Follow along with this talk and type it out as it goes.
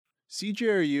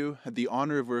CJRU had the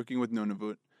honor of working with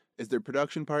Nunavut as their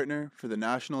production partner for the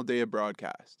National Day of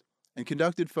Broadcast and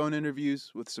conducted phone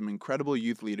interviews with some incredible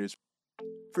youth leaders.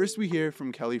 First, we hear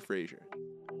from Kelly Fraser,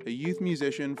 a youth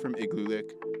musician from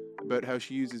Igloolik, about how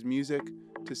she uses music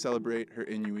to celebrate her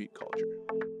Inuit culture.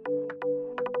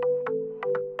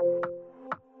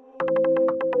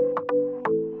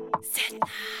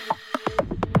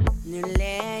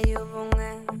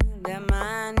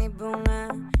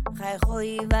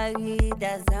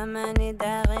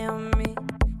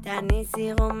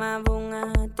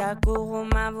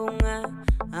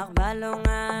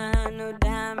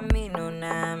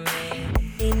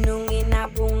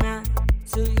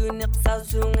 Suyunik sa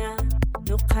sunga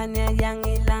Nukanya yang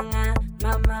ilanga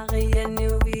Mama ria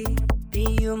niwi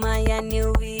Piyuma ya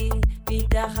niwi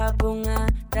Pidaha bunga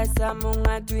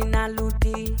Dasamunga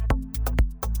tuinaluti.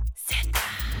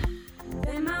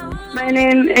 My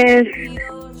name is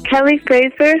Kelly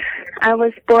Fraser. I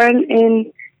was born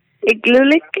in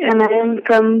Igloolik and I am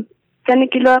from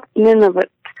Senekilok, Nunavut.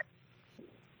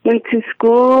 Went to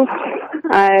school.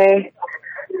 I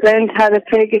learned how to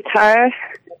play guitar.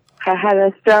 I had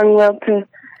a strong will to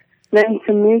learn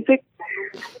some music,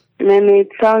 and I made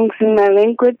songs in my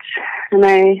language, and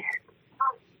I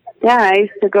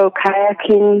used to go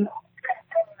kayaking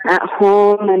at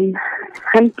home and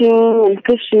hunting and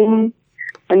fishing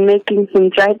and making some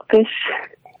dried fish.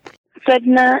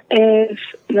 Sedna is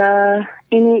the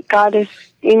Inuit goddess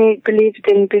Inuit believed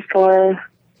in before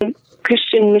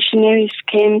Christian missionaries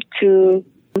came to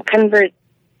convert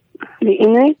the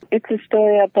Inuit. It's a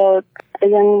story about a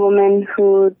young woman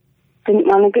who didn't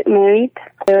want to get married.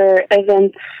 There were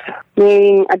events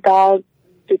marrying a dog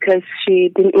because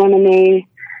she didn't want to marry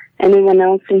anyone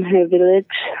else in her village.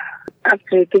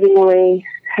 After giving away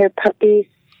her puppies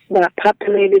that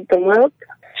populated the world,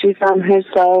 she found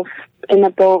herself in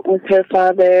a boat with her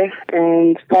father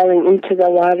and falling into the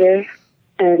water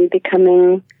and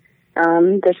becoming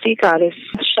the sea goddess.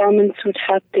 Shamans would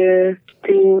have to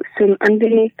swim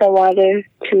underneath the water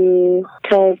to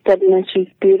tell Sedna she's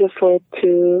beautiful,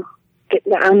 to get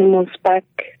the animals back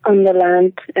on the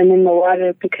land and in the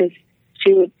water, because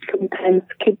she would sometimes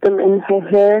keep them in her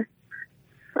hair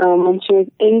when she was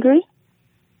angry.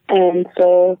 And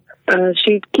so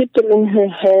she'd keep them in her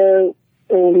hair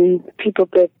when people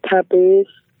broke taboos,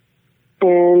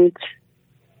 and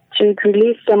she would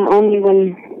release them only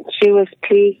when she was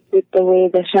pleased with the way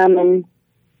the shaman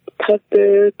tucked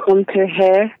her, combed her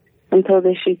hair, and told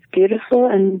her she's beautiful.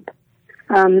 And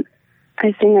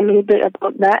I sing a little bit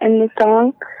about that in the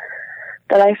song.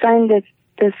 But I find that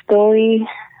the story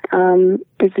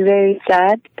is very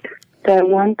sad. So I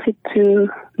wanted to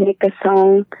make a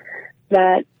song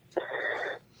that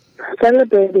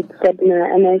celebrated Sedna,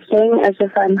 and I sing as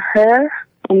if I'm her,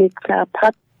 and it's a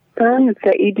pop song, it's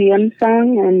an EDM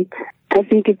song, and I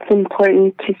think it's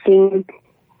important to sing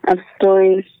of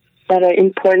stories that are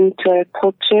important to our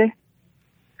culture.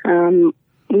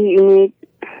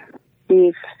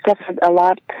 We've suffered a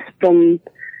lot from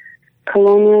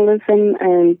colonialism,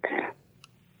 and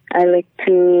I'd like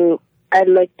to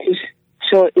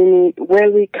show Inuit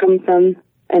where we come from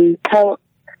and tell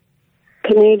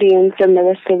Canadians and the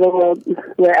rest of the world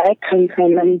where I come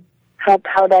from and how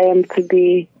proud I am to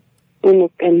be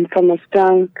Inuit and from a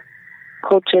strong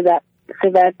culture that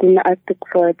survived in the Arctic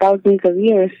for thousands of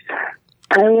years.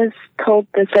 I was told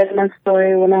the Sedna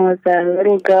story when I was a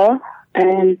little girl,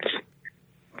 and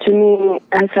to me,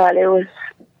 I thought it was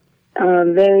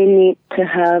very neat to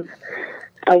have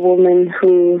a woman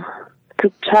who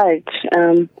took charge,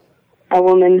 a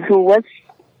woman who was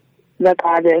the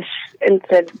goddess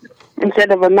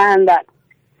instead of a man that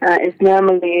is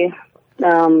normally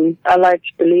a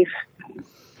large belief.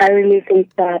 I really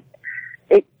think that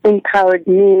it empowered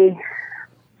me,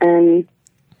 and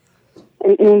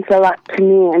it means a lot to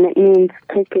me, and it means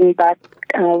taking back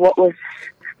what was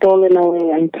stolen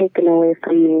away and taken away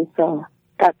from me. So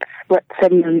that's what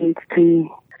Sedna means to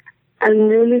me. I'm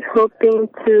really hoping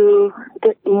to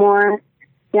get more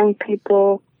young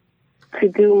people to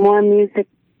do more music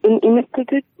in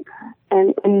Inuktitut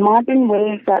and in modern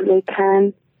ways that they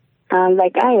can,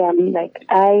 like I am. Like,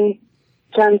 I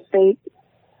translate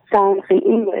songs in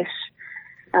English.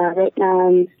 Right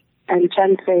now I'm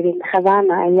translating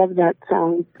Havana. I love that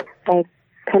song by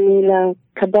Camila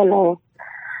Cabello.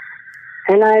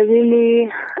 And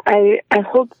I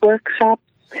hold workshops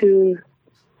to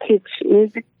teach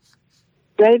music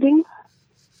writing,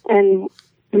 and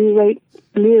we write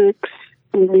lyrics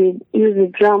and we use a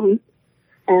drum.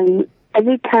 And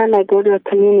every time I go to a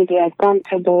community, I've gone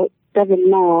to about 7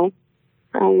 now,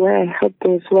 where I hold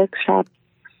those workshops.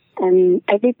 And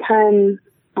every time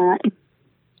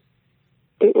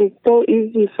it was so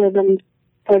easy for them,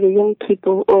 for the young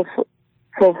people, or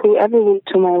for whoever went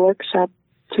to my workshop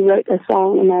to write a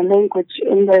song in my language,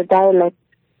 in their dialect.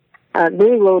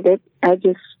 They wrote it. I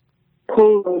just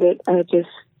co-wrote it. I just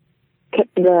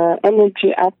kept the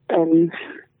energy up, and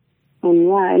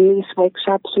in these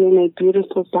workshops we made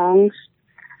beautiful songs.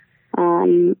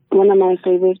 One of my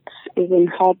favorites is in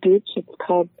Heartbeats. It's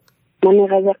called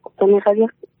Manerayak,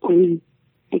 Manerayak.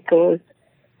 It goes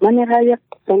Manerayak,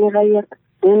 Manerayak,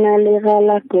 Manerayak,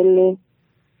 Manerayak,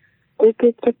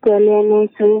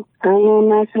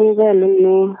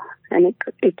 and it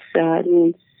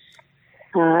means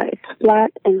it's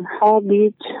flat and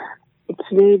Heartbeat. It's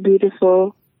very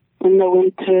beautiful. In the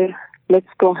winter,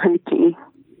 let's go hunting.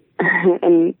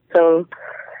 And so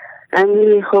I'm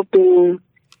really hoping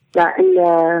that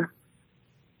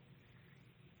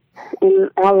in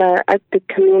all our Arctic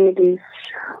communities,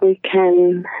 we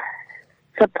can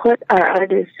support our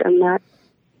artists, and that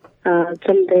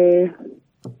someday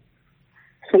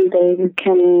we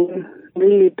can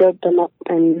really build them up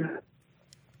and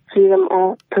see them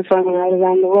all performing all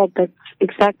around the world. That's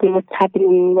exactly what's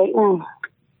happening right now.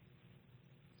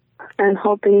 I'm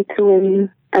hoping to win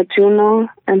a Juno.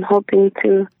 I'm hoping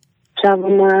to travel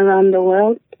more around the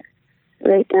world.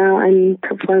 Right now I'm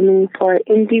performing for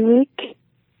Indie Week,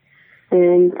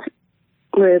 and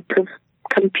we're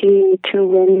competing to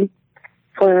win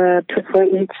for a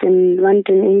performance in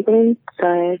London, England. So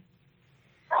I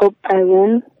hope I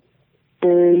win.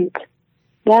 And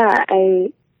yeah,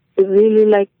 I really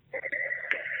like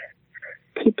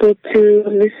people to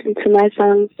listen to my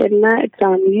songs. It's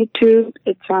on YouTube,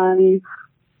 it's on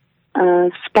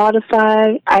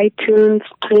Spotify, iTunes,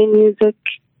 Play Music.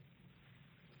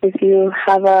 If you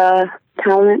have a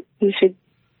talent, you should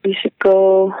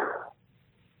go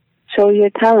show your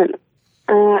talent.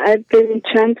 I've been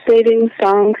translating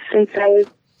songs since I was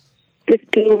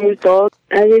 15 years old.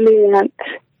 I really want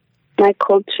my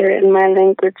culture and my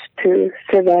language to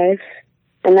survive,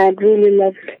 and I'd really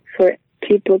love for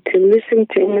people to listen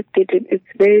to imitate it.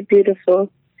 It's very beautiful,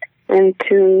 and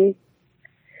to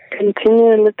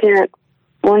continue looking at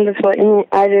wonderful Indian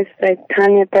artists like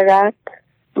Tanya Barat,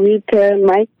 Rita,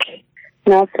 Mike,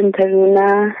 Nelson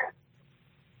Taruna,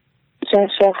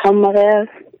 Joshua Hamarev.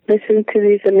 Listen to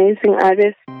these amazing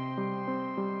artists.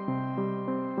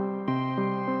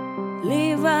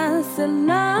 Leave us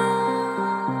alone.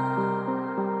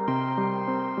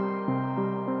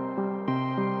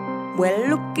 We're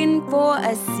looking for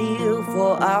a seal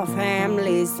for our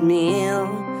family's meal,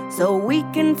 so we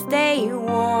can stay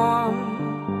warm.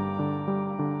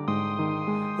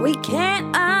 We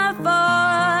can't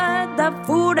afford the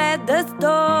food at the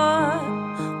store.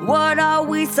 What are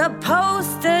we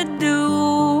supposed to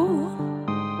do?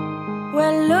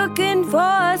 We're looking for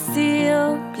a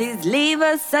seal. Please leave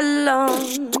us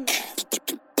alone.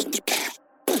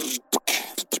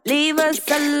 Leave us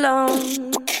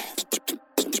alone.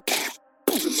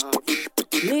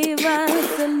 Leave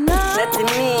us alone. Let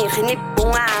me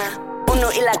khinipunga. Uno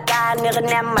ilaka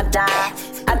nirnemada.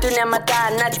 Atunemada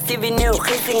nat sivinu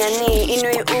khizingani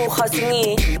inui u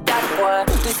khosingi. Takwa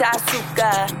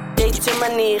tusasuka.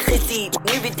 Deitumani khizi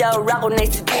nibida rago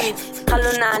naisudit.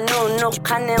 Kalona no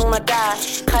kanelmada.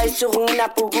 Khaisungina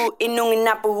pugu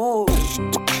inungina pugu.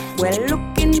 We're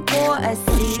looking for a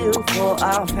seal for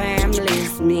our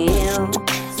family's meal,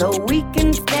 so we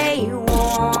can stay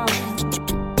warm.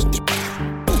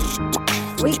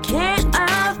 We can't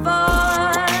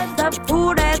afford the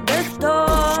food at the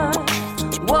store.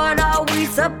 What are we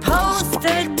supposed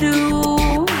to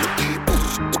do?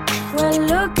 We're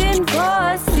looking for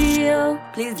a seal.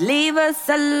 Please leave us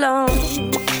alone.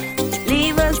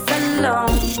 Leave us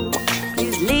alone.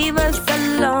 Please leave us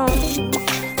alone.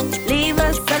 Leave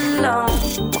us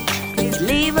alone. Please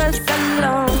leave us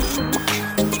alone.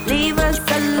 Leave us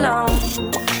alone.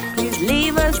 Please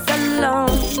leave us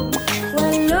alone.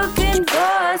 We're looking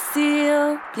for a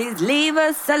seal. Please leave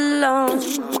us alone.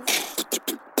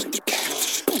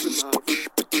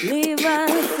 Leave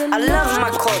us alone. I love my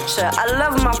culture. I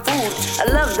love my food. I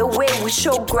love the way we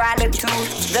show gratitude.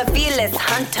 The fearless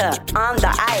hunter on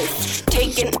the ice,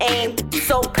 taking aim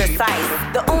so precise.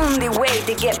 The only way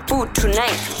to get food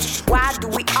tonight. Why do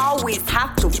we always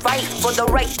have to fight for the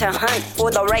right to hunt,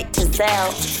 for the right to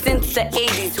sell? Since the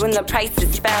 80s when the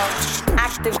prices fell,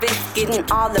 activists getting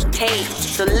all the pay.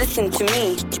 So listen to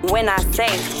me when I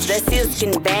say the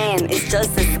sealskin ban is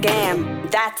just a scam.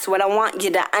 That's what I want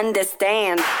you to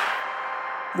understand.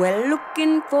 We're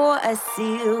looking for a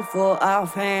seal for our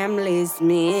family's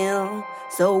meal,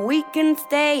 so we can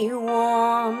stay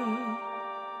warm.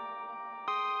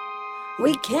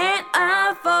 We can't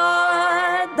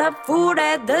afford the food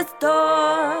at the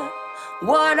store.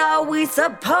 What are we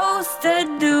supposed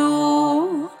to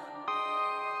do?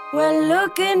 We're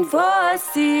looking for a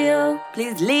seal.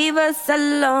 Please leave us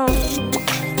alone.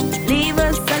 Leave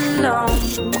us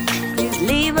alone. Please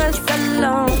leave us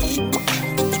alone.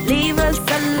 Leave us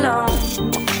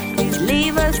alone. Please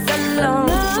leave us alone.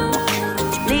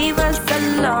 Leave us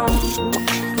alone.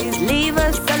 Please leave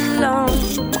us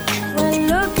alone. We're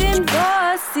looking for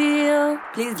a seal.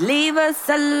 Please leave us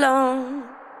alone.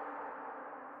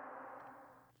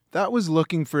 That was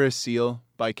Looking for a Seal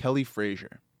by Kelly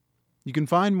Fraser. You can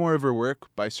find more of her work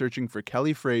by searching for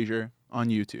Kelly Fraser on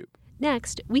YouTube.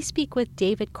 Next, we speak with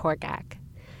David Korgak.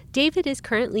 David is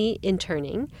currently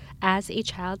interning as a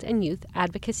child and youth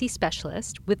advocacy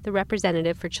specialist with the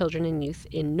representative for children and youth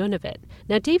in Nunavut.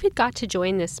 Now, David got to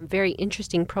join this very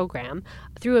interesting program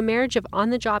through a marriage of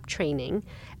on-the-job training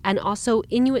and also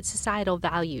Inuit societal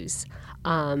values,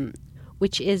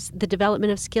 which is the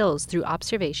development of skills through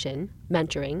observation,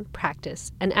 mentoring,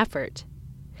 practice, and effort.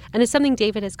 And it's something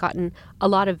David has gotten a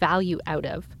lot of value out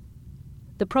of.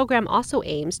 The program also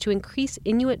aims to increase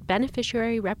Inuit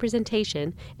beneficiary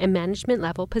representation in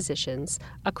management-level positions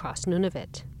across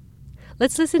Nunavut.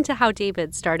 Let's listen to how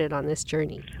David started on this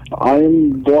journey.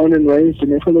 I'm born and raised in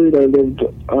Iqaluit. I lived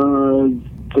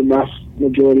the vast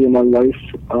majority of my life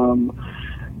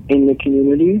in the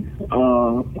community.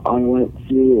 I went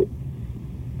through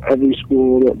every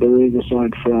school that there is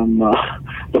aside from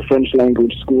the French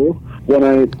language school. When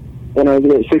I was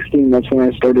about 16, that's when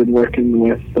I started working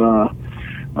with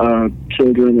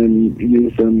children and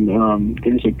youth and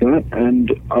things like that.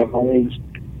 And I've always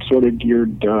sort of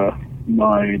geared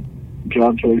my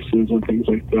job choices and things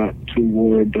like that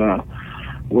toward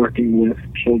working with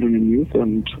children and youth.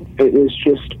 And it was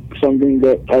just something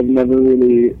that I've never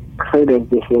really heard of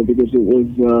before because it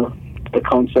was a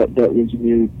concept that was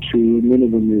new to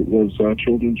Nunavut. It was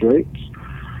children's rights.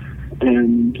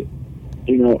 And,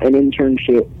 you know, an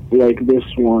internship like this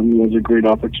one was a great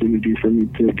opportunity for me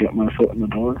to get my foot in the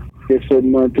door. Like I said,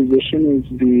 my position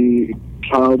is the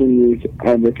Child and Youth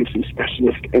Advocacy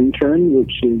Specialist Intern,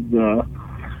 which is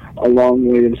a long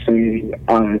way of saying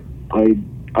I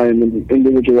am an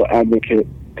individual advocate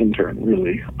intern,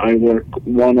 really. I work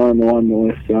one-on-one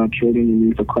with children and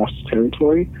youth across the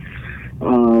territory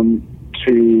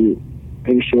to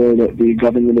ensure that the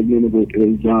government of Nunavut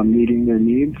is meeting their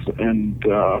needs and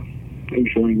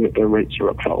ensuring that their rights are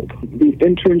upheld. The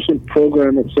internship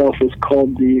program itself is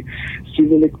called the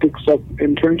Civilictic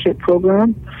Internship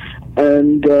Program,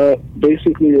 and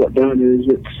basically what that is,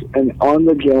 it's an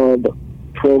on-the-job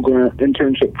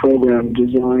internship program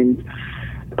designed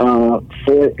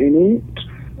for Inuit,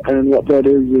 and what that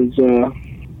is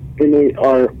Inuit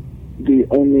are the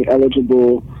only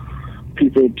eligible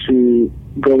people to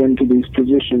go into these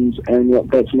positions, and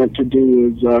what that's meant to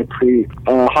do is create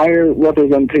higher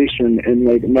representation in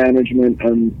like management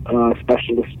and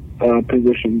specialist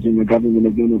positions in the government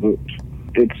of Nunavut.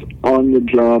 It's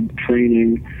on-the-job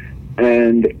training,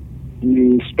 and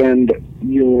you spend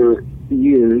your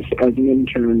years as an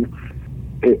intern.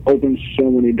 It opens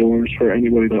so many doors for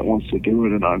anybody that wants to do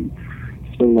it, and I'm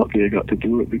so lucky I got to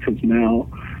do it because now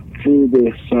through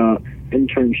this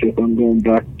internship I'm going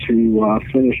back to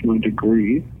finish my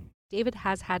degree. David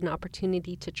has had an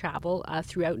opportunity to travel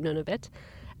throughout Nunavut,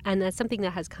 and that's something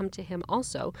that has come to him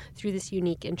also through this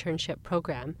unique internship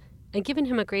program and given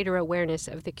him a greater awareness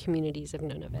of the communities of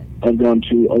Nunavut. I've gone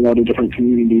to a lot of different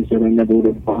communities that I never would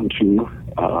have gone to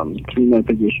through my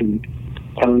position,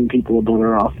 telling people about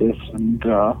our office and,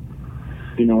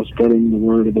 spreading the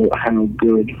word about how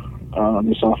good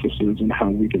this office is and how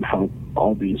we can help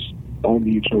all the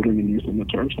children and youth in the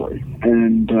territory.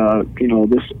 And,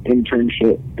 this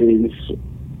internship is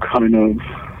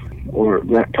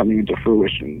that coming into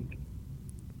fruition.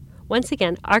 Once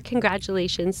again, our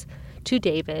congratulations to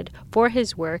David for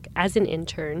his work as an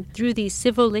intern through the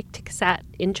Civilictic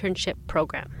internship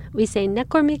program. We say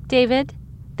Nekormik David,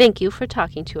 thank you for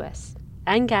talking to us.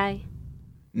 And Guy.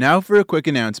 Now for a quick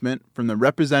announcement from the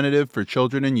representative for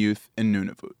children and youth in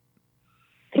Nunavut.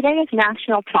 Today is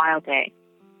National Child Day,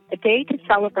 a day to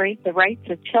celebrate the rights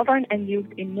of children and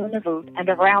youth in Nunavut and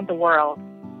around the world.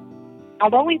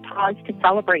 Although we pause to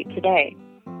celebrate today,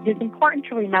 it is important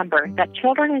to remember that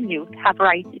children and youth have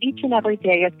rights each and every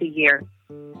day of the year.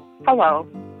 Hello,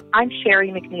 I'm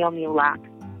Sherry McNeil-Mulak,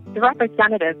 the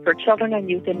representative for children and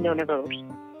youth in Nunavut,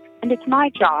 and it's my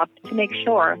job to make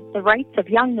sure the rights of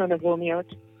young Nunavummiut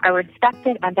are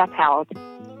respected and upheld.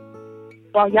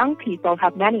 While young people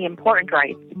have many important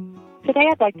rights, today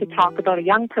I'd like to talk about a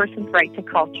young person's right to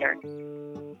culture.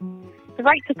 The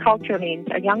right to culture means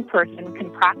a young person can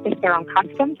practice their own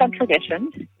customs and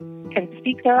traditions, can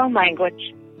speak their own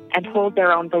language, and hold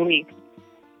their own beliefs.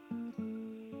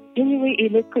 Inuit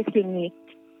ilikusinit,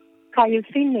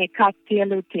 kayusini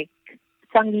katialutik,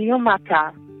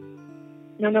 sangyumaka,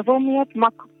 nonovomiat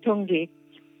makutungit,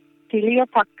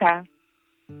 tiliopaka,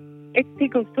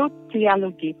 iktigusut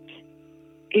tialugit,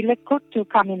 ilikutu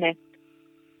kaminet,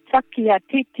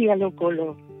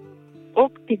 sakiatitialugolo,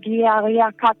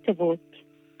 oktigiaria katavut,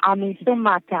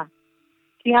 amisumata,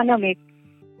 kianomik.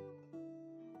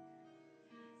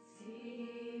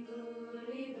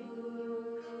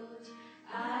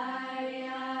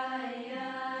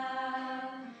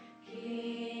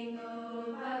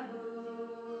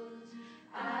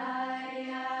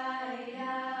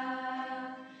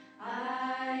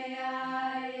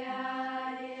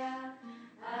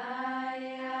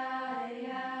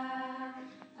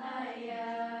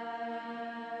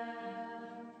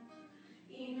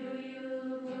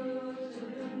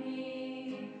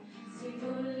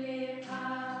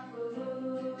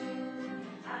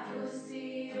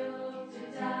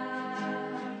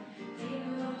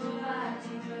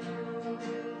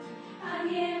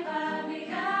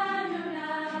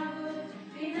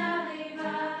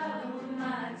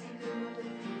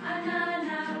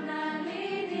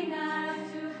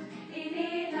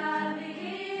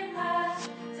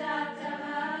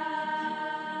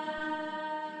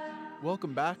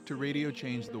 Welcome back to Radio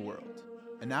Change the World,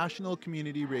 a national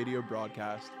community radio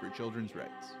broadcast for children's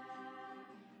rights.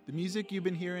 The music you've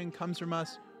been hearing comes from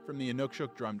us from the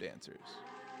Inukshuk Drum Dancers.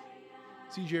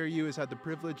 CJRU has had the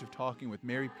privilege of talking with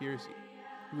Mary Piercy,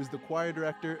 who is the choir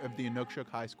director of the Inukshuk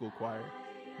High School Choir,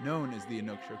 known as the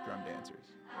Inukshuk Drum Dancers.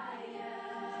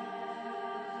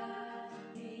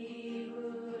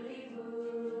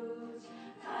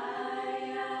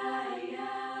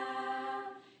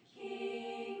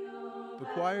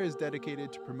 The choir is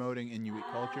dedicated to promoting Inuit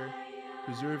culture,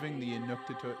 preserving the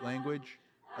Inuktitut language,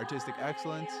 artistic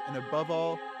excellence, and above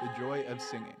all, the joy of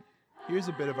singing. Here's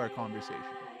a bit of our conversation.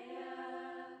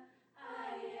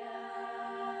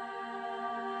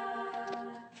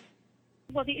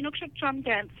 Well, the Inukshuk Drum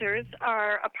Dancers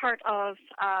are a part of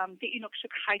the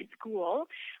Inukshuk High School.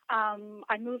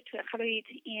 I moved to Harit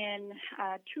in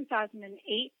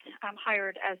 2008. I'm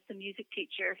hired as the music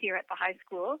teacher here at the high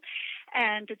school,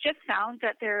 and just found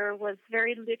that there was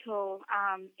very little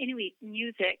Inuit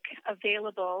music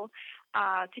available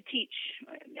to teach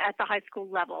at the high school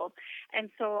level. And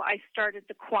so I started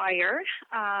the choir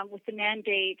with the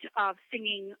mandate of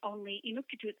singing only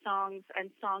Inuktitut songs and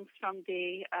songs from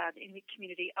the Inuit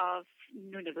community of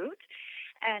Nunavut.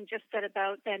 And just set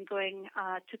about then going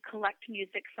to collect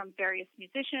music from various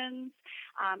musicians,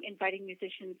 inviting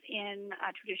musicians in,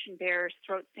 tradition bearers,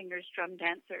 throat singers, drum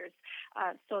dancers,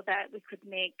 so that we could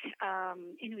make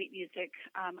Inuit music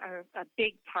a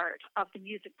big part of the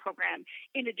music program,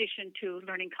 in addition to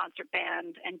learning concert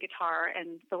band and guitar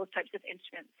and those types of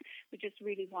instruments. We just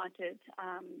really wanted,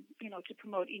 to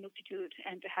promote Inuktitut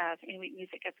and to have Inuit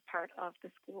music as a part of the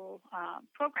school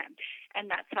program. And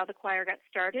that's how the choir got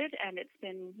started, and it's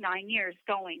been 9 years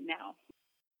going now.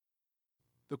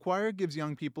 The choir gives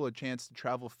young people a chance to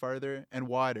travel farther and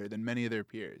wider than many of their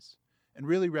peers, and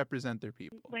really represent their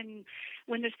people.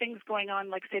 When there's things going on,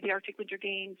 like, say, the Arctic Winter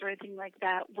Games or anything like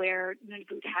that, where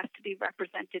Nunavut has to be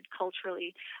represented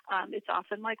culturally, it's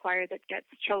often my choir that gets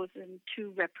chosen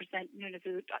to represent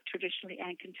Nunavut traditionally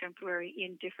and contemporary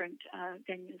in different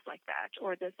venues like that,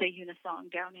 or the, say,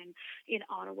 Unisong down in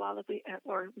Ottawa,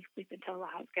 we've been to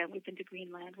Alaska, we've been to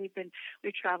Greenland, we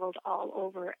traveled all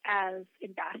over as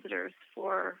ambassadors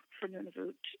for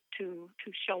Nunavut to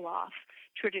show off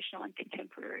traditional and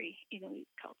contemporary Inuit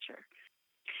culture.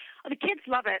 The kids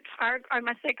love it. I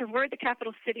must say, because we're the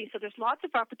capital city, so there's lots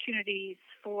of opportunities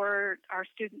for our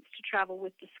students to travel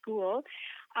with the school.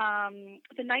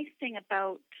 The nice thing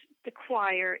about the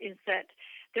choir is that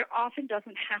there often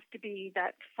doesn't have to be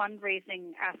that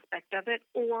fundraising aspect of it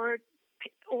or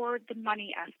the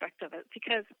money aspect of it,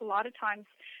 because a lot of times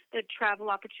the travel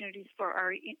opportunities for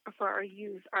our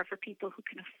youth are for people who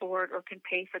can afford or can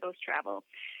pay for those travel.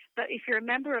 But if you're a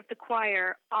member of the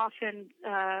choir, often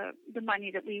the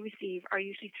money that we receive are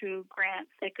usually through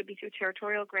grants. They could be through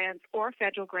territorial grants or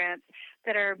federal grants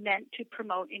that are meant to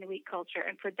promote Inuit culture.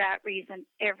 And for that reason,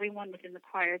 everyone within the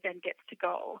choir then gets to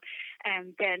go.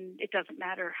 And then it doesn't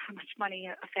matter how much money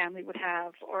a family would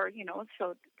have, or,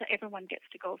 so everyone gets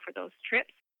to go for those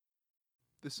trips.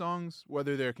 The songs,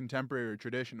 whether they're contemporary or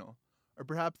traditional, are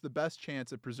perhaps the best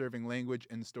chance at preserving language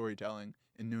and storytelling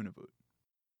in Nunavut.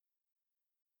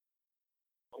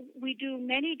 we do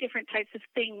many different types of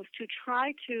things to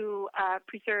try to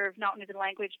preserve not only the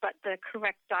language but the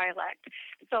correct dialect.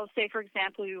 So say, for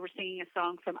example, we were singing a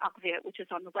song from Aqviet, which is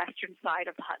on the western side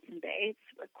of the Hudson Bay.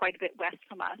 It's quite a bit west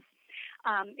from us.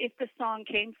 If the song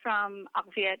came from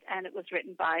Aqviet and it was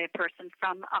written by a person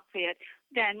from Aqviet,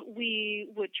 then we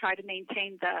would try to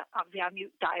maintain the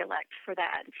Aqviamute dialect for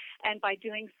that. And by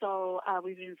doing so,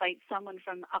 we would invite someone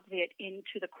from Aqviet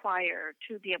into the choir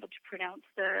to be able to pronounce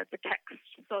the text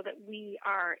so that we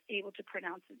are able to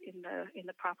pronounce it in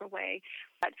the proper way.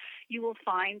 But you will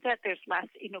find that there's less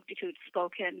Inuktitut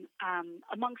spoken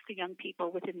amongst the young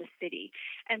people within the city.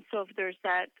 And so if there's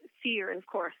that fear, of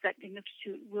course, that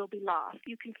Inuktitut will be lost.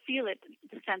 You can feel it,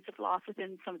 the sense of loss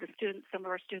within some of the students. Some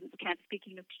of our students can't speak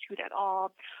Inuktitut at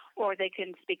all, or they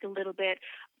can speak a little bit,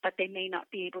 but they may not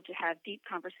be able to have deep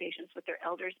conversations with their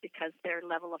elders because their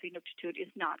level of Inuktitut is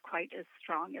not quite as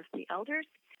strong as the elders.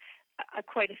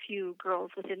 Quite a few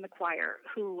girls within the choir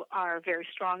who are very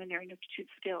strong in their Inuktitut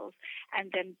skills, and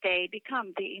then they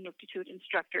become the Inuktitut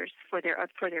instructors for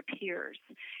their peers,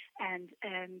 and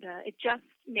it just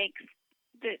makes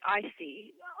that I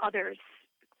see others,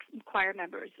 choir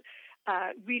members,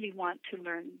 really want to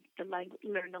learn the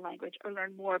language or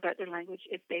learn more about their language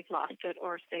if they've lost it,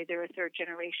 or say they're a third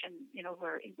generation,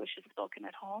 where English is spoken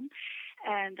at home.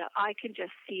 And I can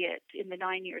just see it in the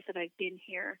 9 years that I've been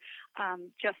here.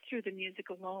 Just through the music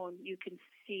alone, you can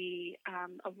see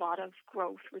a lot of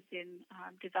growth within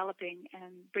developing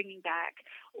and bringing back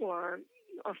or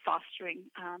fostering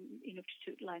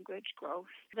Inuktitut language growth.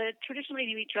 The traditional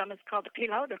Inuit drum is called the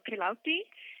pilaut or pilauti.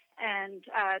 And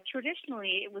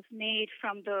traditionally, it was made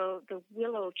from the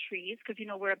willow trees, because,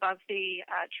 we're above the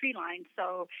tree line.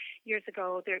 So years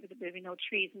ago, there would be no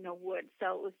trees and no wood.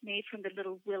 So it was made from the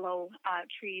little willow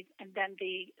trees. And then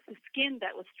the skin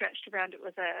that was stretched around it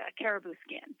was a caribou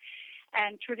skin.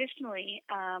 And traditionally,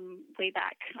 way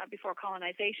back before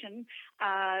colonization,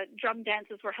 drum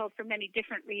dances were held for many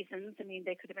different reasons. I mean,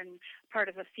 they could have been part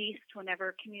of a feast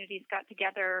whenever communities got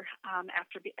together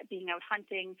after being out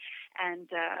hunting, and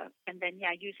then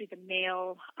usually the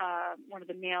male, one of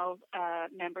the male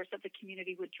members of the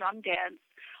community would drum dance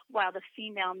while the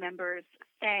female members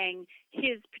sang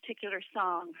his particular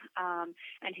song,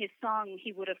 and his song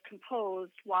he would have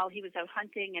composed while he was out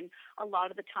hunting, and a lot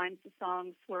of the times the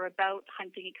songs were about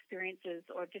hunting experiences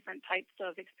or different types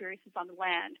of experiences on the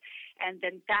land. And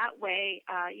then that way,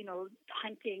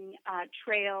 hunting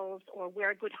trails or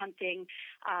where good hunting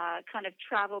kind of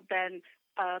traveled then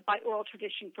by oral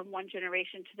tradition from one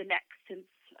generation to the next, since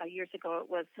years ago it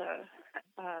was,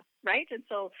 right? And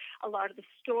so a lot of the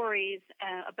stories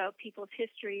about people's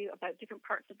history, about different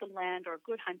parts of the land or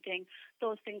good hunting,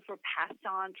 those things were passed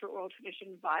on through oral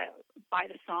tradition by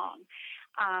the song.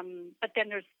 But then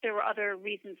there were other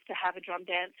reasons to have a drum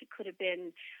dance. It could have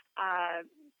been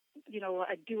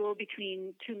a duel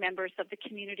between two members of the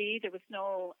community. There was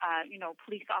no,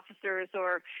 police officers,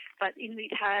 but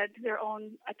Inuit had their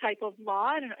own type of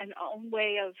law and an own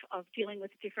way of dealing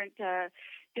with different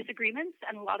disagreements.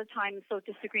 And a lot of times those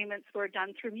disagreements were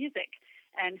done through music.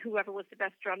 And whoever was the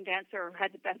best drum dancer or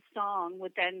had the best song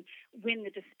would then win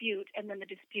the dispute, and then the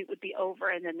dispute would be over,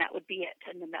 and then that would be it.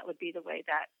 And then that would be the way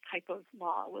that type of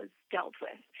law was dealt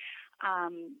with.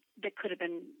 That could have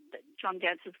been drum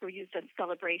dances were used as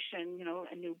celebration,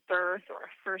 a new birth or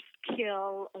a first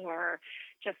kill or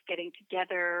just getting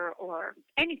together or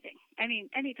anything,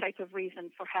 any type of reason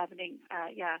for having,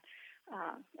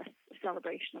 a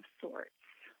celebration of sorts.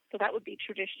 So that would be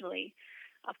traditionally.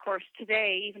 Of course,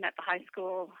 today, even at the high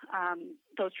school,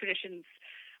 those traditions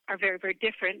are very, very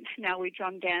different. Now we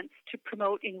drum dance to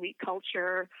promote Inuit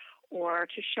culture or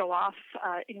to show off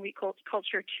Inuit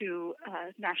culture to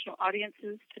national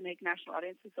audiences, to make national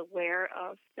audiences aware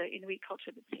of the Inuit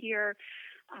culture that's here.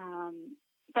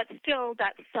 But still,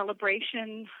 that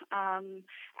celebration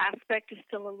aspect is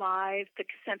still alive. The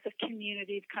sense of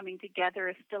community of coming together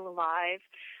is still alive,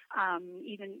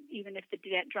 even if the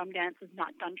drum dance is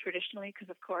not done traditionally, because,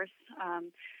 of course,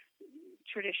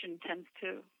 tradition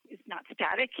is not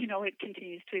static. It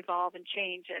continues to evolve and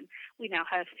change. And we now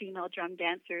have female drum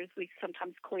dancers. We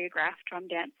sometimes choreograph drum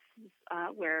dances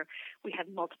where we have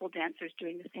multiple dancers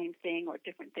doing the same thing or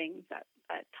different things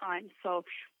at times. So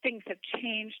things have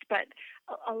changed, but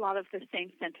a lot of the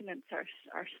same sentiments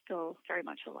are still very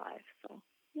much alive. So,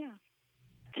 yeah.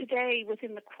 Today,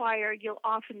 within the choir, you'll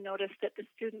often notice that the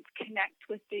students connect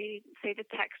with the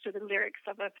text or the lyrics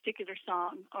of a particular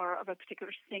song or of a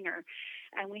particular singer.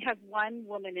 And we have one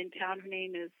woman in town, her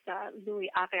name is Louis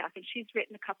Ariak, and she's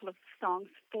written a couple of songs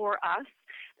for us.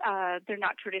 They're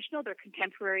not traditional, they're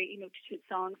contemporary Inuktitut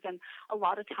songs, and a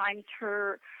lot of times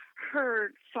her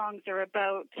songs are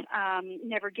about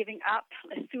never giving up,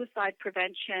 suicide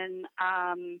prevention,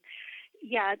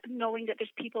 knowing that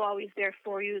there's people always there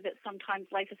for you, that sometimes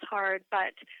life is hard,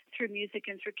 but through music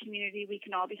and through community, we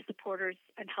can all be supporters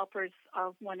and helpers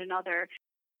of one another.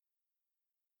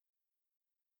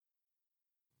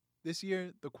 This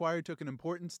year, the choir took an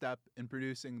important step in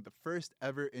producing the first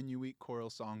ever Inuit choral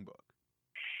songbook.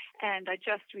 And I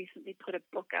just recently put a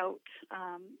book out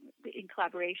in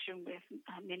collaboration with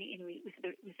many Inuit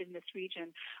within this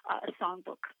region, a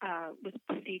songbook with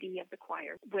the CD of the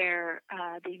choir, where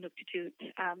the Inuktitut,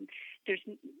 there's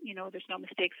no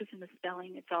mistakes within the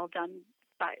spelling. It's all done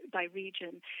by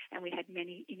region, and we had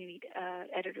many Inuit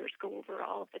editors go over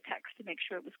all of the text to make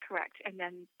sure it was correct. And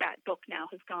then that book now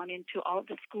has gone into all of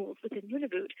the schools within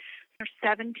Nunavut. There's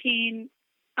 17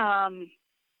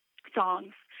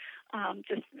 songs.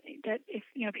 Just that if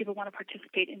people want to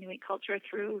participate in Inuit culture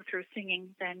through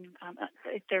singing, then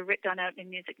if they're written out in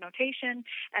music notation,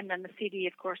 and then the CD,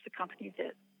 of course, accompanies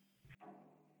it.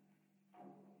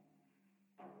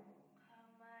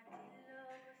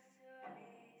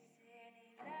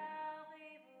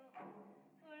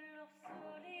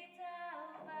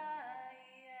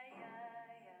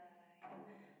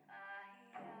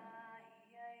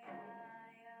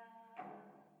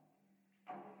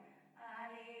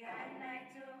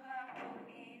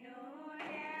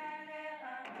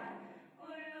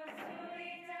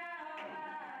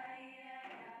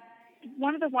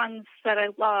 One of the ones that I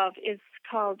love is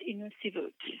called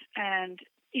Inusivut, and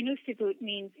Inusivut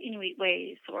means Inuit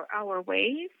ways or our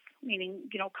ways, meaning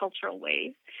cultural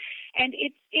ways. And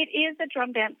it is a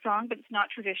drum dance song, but it's not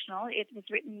traditional. It was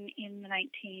written in the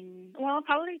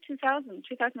probably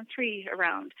 2003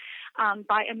 around,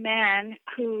 by a man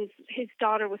his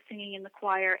daughter was singing in the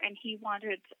choir, and he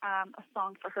wanted a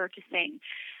song for her to sing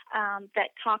that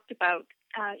talked about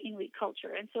Inuit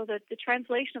culture. And so the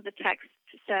translation of the text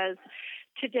says,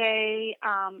 today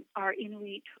our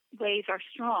Inuit ways are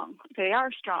strong. They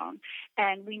are strong,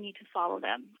 and we need to follow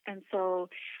them. And so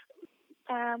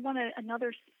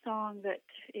another song that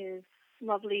is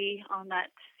lovely on that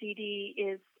CD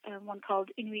is one called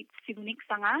Inuit Sivunik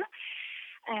Sanga,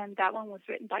 and that one was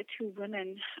written by two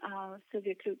women,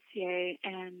 Sylvia Cloutier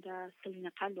and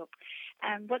Selena Kaluk.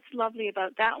 And what's lovely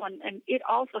about that one, and it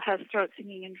also has throat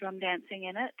singing and drum dancing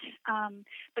in it,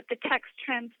 but the text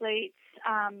translates,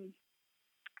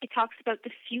 it talks about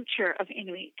the future of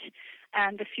Inuit,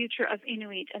 and the future of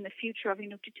Inuit, and the future of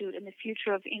Inuktitut, and the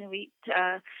future of Inuit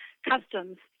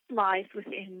customs lies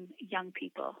within young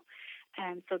people.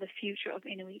 And so the future of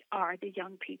Inuit are the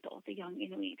young people, the young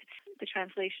Inuit. The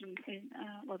translation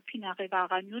of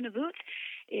Pinarevara Nunavut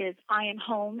is I am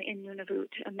home in Nunavut.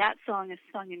 And that song is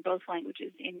sung in both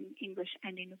languages, in English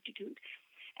and Inuktitut.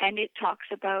 And it talks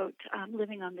about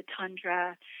living on the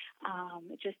tundra.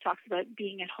 It just talks about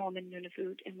being at home in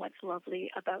Nunavut and what's lovely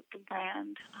about the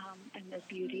land and the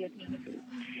beauty of Nunavut.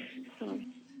 So.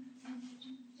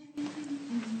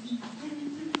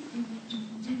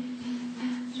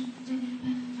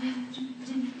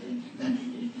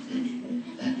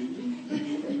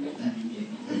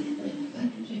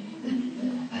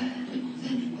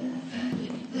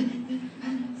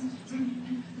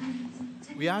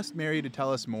 We asked Mary to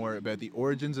tell us more about the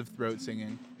origins of throat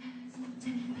singing,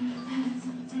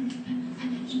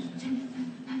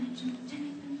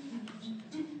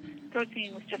 Throat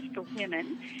singing was just for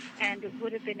women, and it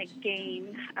would have been a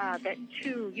game that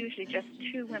usually just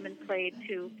two women played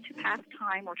to pass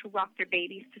time or to rock their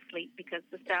babies to sleep, because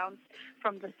the sounds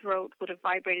from the throat would have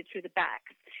vibrated through the back,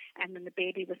 and then the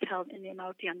baby was held in the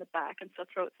amauti on the back, and so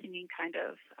throat singing kind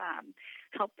of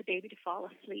helped the baby to fall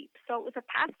asleep. So it was a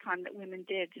pastime that women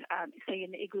did, say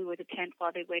in the igloo or the tent,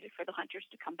 while they waited for the hunters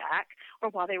to come back, or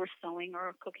while they were sewing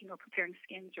or cooking or preparing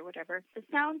skins or whatever. The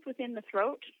sounds within the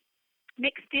throat,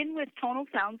 mixed in with tonal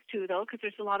sounds too, though, because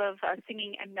there's a lot of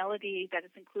singing and melody that is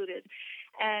included.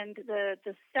 And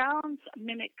the sounds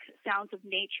mimic sounds of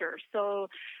nature. So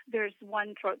there's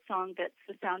one throat song that's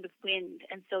the sound of wind,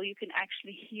 and so you can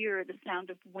actually hear the sound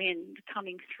of wind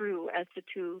coming through as the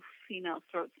two females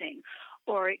throat sing.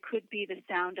 Or it could be the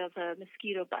sound of a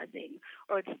mosquito buzzing,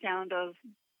 or the sound of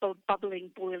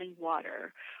bubbling, boiling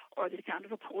water, or the sound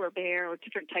of a polar bear, or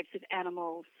different types of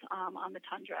animals on the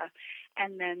tundra.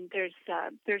 And then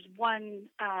there's one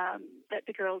that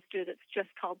the girls do that's just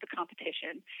called the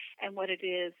competition. And what it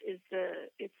is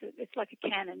it's like a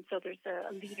canon. So there's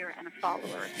a leader and a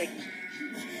follower.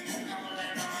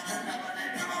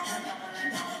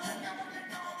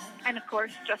 And of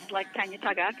course, just like Tanya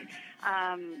Tagak,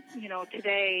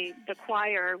 today the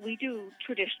choir, we do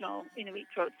traditional Inuit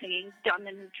throat singing done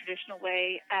in a traditional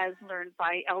way as learned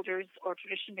by elders or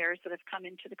tradition bearers that have come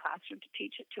into the classroom to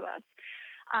teach it to us.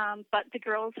 But the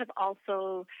girls have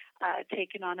also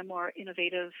taken on a more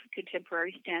innovative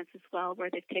contemporary stance as well, where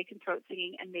they've taken throat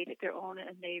singing and made it their own,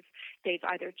 and they've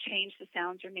either changed the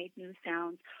sounds or made new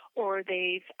sounds, or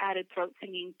they've added throat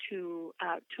singing to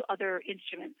other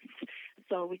instruments.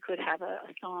 So we could have a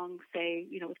song, say,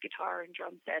 with guitar and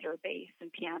drum set or bass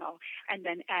and piano, and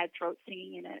then add throat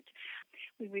singing in it.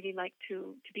 We really like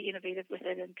to be innovative with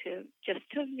it and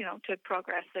to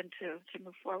progress and to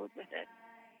move forward with it.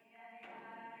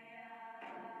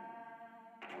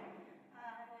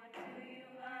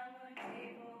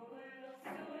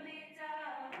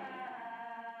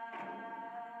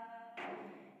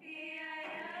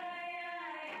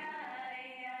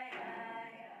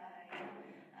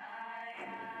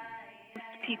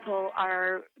 People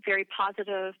are very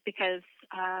positive because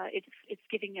it's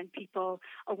giving young people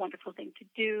a wonderful thing to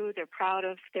do. They're proud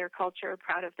of their culture,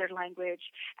 proud of their language,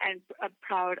 and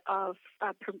proud of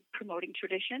promoting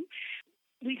tradition.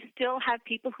 We still have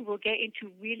people who will get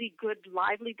into really good,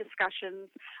 lively discussions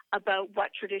about what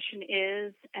tradition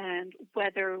is and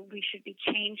whether we should be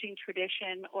changing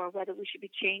tradition or whether we should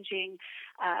be changing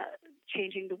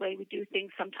the way we do things.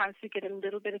 Sometimes we get a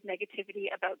little bit of negativity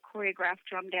about choreographed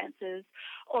drum dances,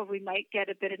 or we might get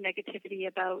a bit of negativity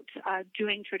about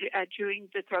doing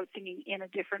the throat singing in a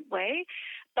different way.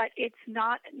 But it's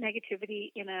not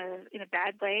negativity in a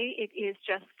bad way. It is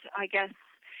just, I guess,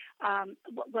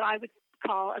 what I would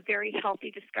call a very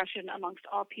healthy discussion amongst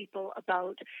all people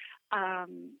about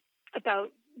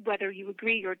whether you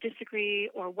agree or disagree,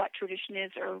 or what tradition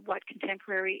is or what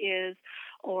contemporary is,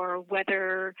 or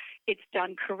whether it's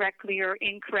done correctly or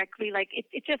incorrectly. Like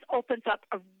it just opens up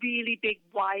a really big,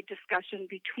 wide discussion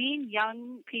between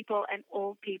young people and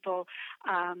old people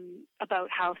about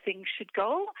how things should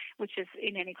go, which is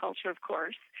in any culture, of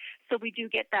course. So we do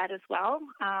get that as well.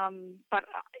 But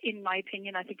in my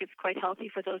opinion, I think it's quite healthy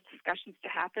for those discussions to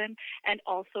happen, and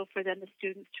also for then the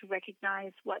students to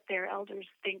recognize what their elders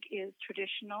think is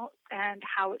traditional and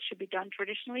how it should be done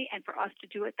traditionally, and for us to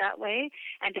do it that way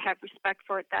and to have respect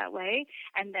for it that way,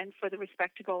 and then for the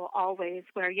respect to go always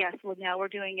where, yes, well, now we're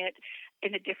doing it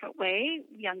in a different way,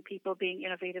 young people being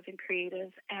innovative and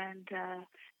creative and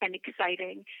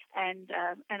exciting, and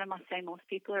I must say most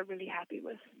people are really happy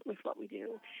with what we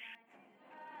do.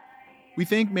 We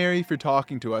thank Mary for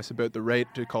talking to us about the right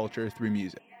to culture through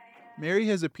music. Mary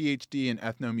has a PhD in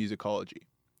ethnomusicology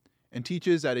and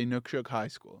teaches at Inukshuk High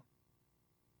School.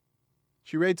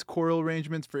 She writes choral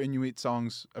arrangements for Inuit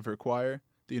songs of her choir,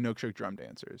 the Inukshuk Drum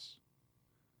Dancers.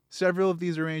 Several of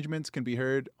these arrangements can be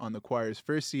heard on the choir's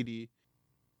first CD.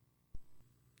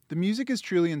 The music is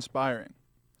truly inspiring,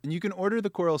 and you can order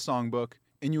the choral songbook,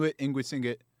 Inuit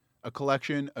Ingwisingit, a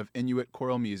collection of Inuit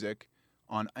choral music,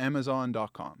 on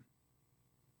Amazon.com.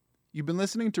 You've been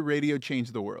listening to Radio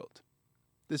Change the World.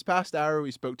 This past hour, we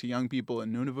spoke to young people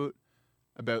in Nunavut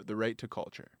about the right to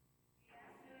culture.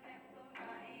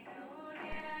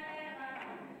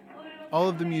 All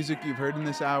of the music you've heard in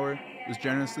this hour was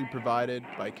generously provided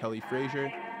by Kelly Fraser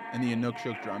and the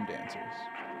Inukshuk Drum Dancers.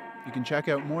 You can check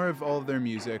out more of all of their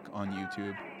music on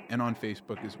YouTube and on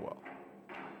Facebook as well.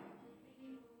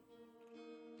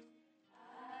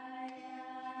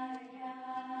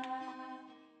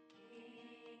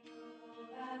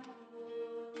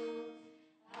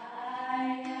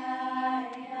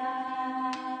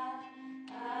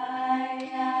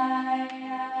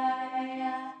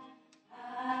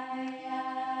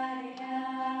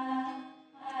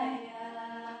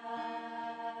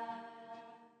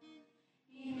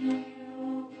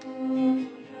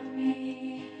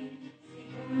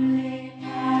 Thank you.